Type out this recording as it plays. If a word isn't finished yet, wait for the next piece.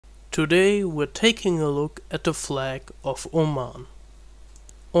Today we're taking a look at the flag of Oman.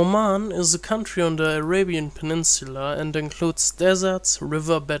 Oman is a country on the Arabian Peninsula and includes deserts,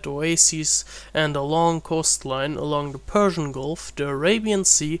 riverbed oases, and a long coastline along the Persian Gulf, the Arabian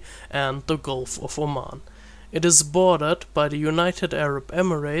Sea, and the Gulf of Oman. It is bordered by the United Arab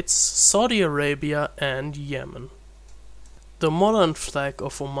Emirates, Saudi Arabia, and Yemen. The modern flag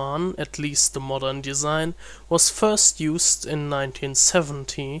of Oman, at least the modern design, was first used in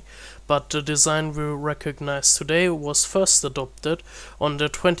 1970, but the design we recognize today was first adopted on the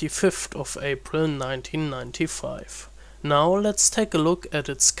 25th of April 1995. Now let's take a look at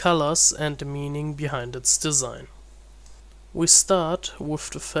its colors and the meaning behind its design. We start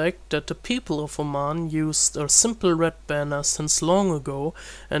with the fact that the people of Oman used a simple red banner since long ago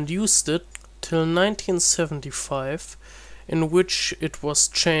and used it till 1975, in which it was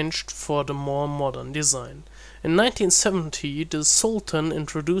changed for the more modern design. In 1970, the Sultan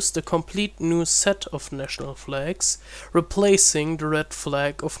introduced a complete new set of national flags, replacing the red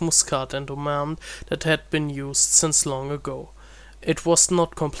flag of Muscat and Oman that had been used since long ago. It was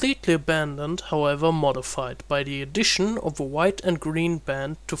not completely abandoned, however modified, by the addition of a white and green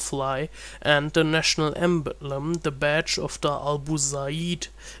band to fly and the national emblem, the badge of the Al-Busaid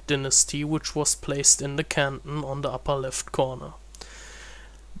dynasty, which was placed in the canton on the upper left corner.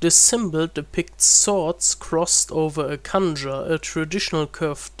 This symbol depicts swords crossed over a khanjar, a traditional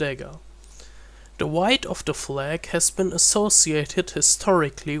curved dagger. The white of the flag has been associated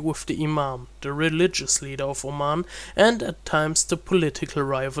historically with the Imam, the religious leader of Oman, and at times the political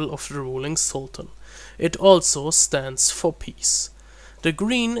rival of the ruling Sultan. It also stands for peace. The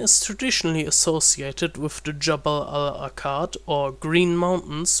green is traditionally associated with the Jabal al-Akkad, or Green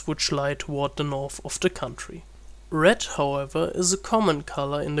Mountains, which lie toward the north of the country. Red, however, is a common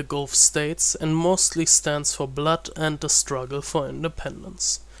color in the Gulf states and mostly stands for blood and the struggle for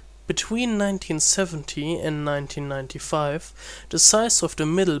independence. Between 1970 and 1995, the size of the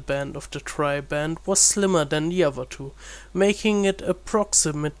middle band of the tri-band was slimmer than the other two, making it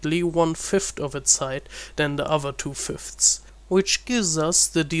approximately 1/5 of its height than the other 2/5, which gives us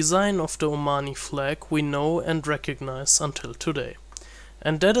the design of the Omani flag we know and recognize until today.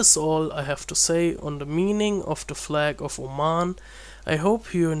 And that is all I have to say on the meaning of the flag of Oman. I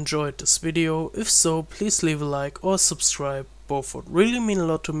hope you enjoyed this video. If so, please leave a like or subscribe. Both would really mean a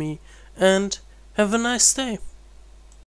lot to me, and have a nice day.